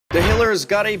The Hillers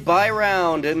got a bye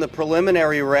round in the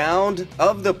preliminary round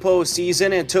of the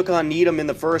postseason and took on Needham in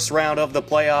the first round of the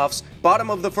playoffs. Bottom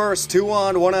of the first, 2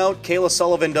 on, 1 out. Kayla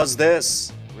Sullivan does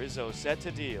this. Rizzo set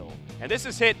to deal. And this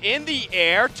is hit in the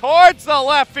air towards the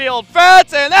left field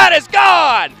fence, and that is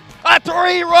gone! A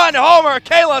 3-run homer,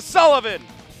 Kayla Sullivan.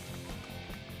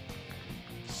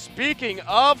 Speaking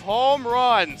of home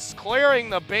runs,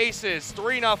 clearing the bases,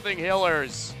 3-0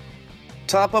 Hillers.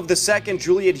 Top of the second,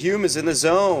 Juliet Hulme is in the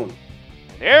zone.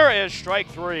 There is strike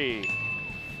 3.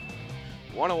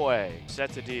 1 away,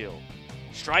 set to deal.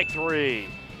 Strike 3.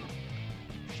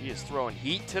 She is throwing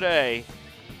heat today.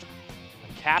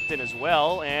 A captain as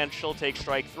well, and she'll take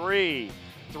strike 3.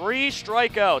 3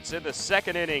 strikeouts in the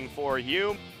second inning for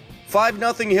Hulme.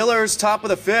 5-0 Hillers, top of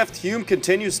the fifth. Hulme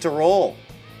continues to roll.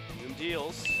 Hulme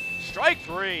deals. Strike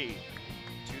 3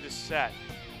 to the set.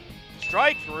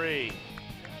 Strike 3.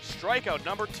 Strikeout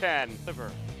number 10.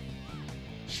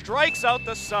 Strikes out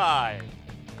the side.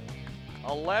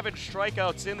 11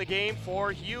 strikeouts in the game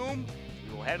for Hulme.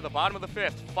 We will head to the bottom of the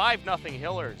fifth. 5-0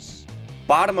 Hillers.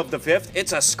 Bottom of the fifth,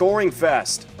 it's a scoring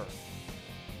fest.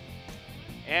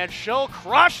 And she'll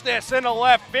crush this into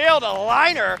left field. A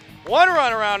liner. 1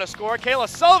 run around to score. Kayla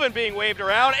Sullivan being waved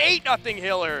around. 8-0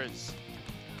 Hillers.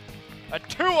 A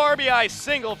 2 RBI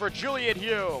single for Juliet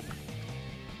Hulme.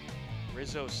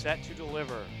 Rizzo set to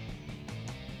deliver.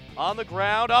 On the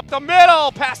ground, up the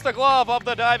middle, past the glove of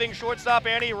the diving shortstop,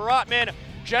 Annie Rotman.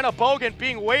 Jenna Bogan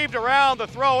being waved around. The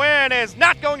throw in is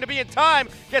not going to be in time.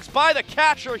 Gets by the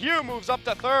catcher. Hulme moves up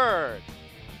to third.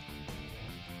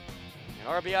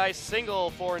 An RBI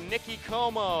single for Nikki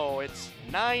Comeau. It's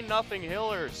 9-0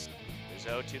 Hillers.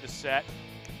 Rizzo to the set.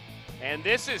 And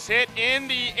this is hit in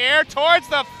the air towards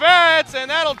the fence,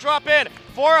 and that'll drop in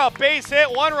for a base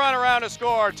hit. 1 run around to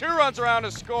score, 2 runs around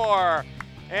to score.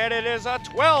 And it is a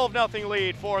 12-0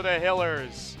 lead for the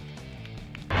Hillers.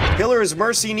 Hillers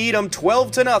mercy Needham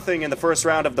 12-0 in the first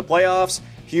round of the playoffs.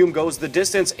 Hulme goes the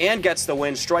distance and gets the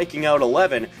win, striking out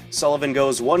 11. Sullivan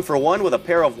goes 1 for 1 with a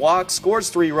pair of walks, scores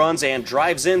 3 runs, and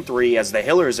drives in 3 as the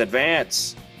Hillers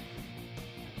advance.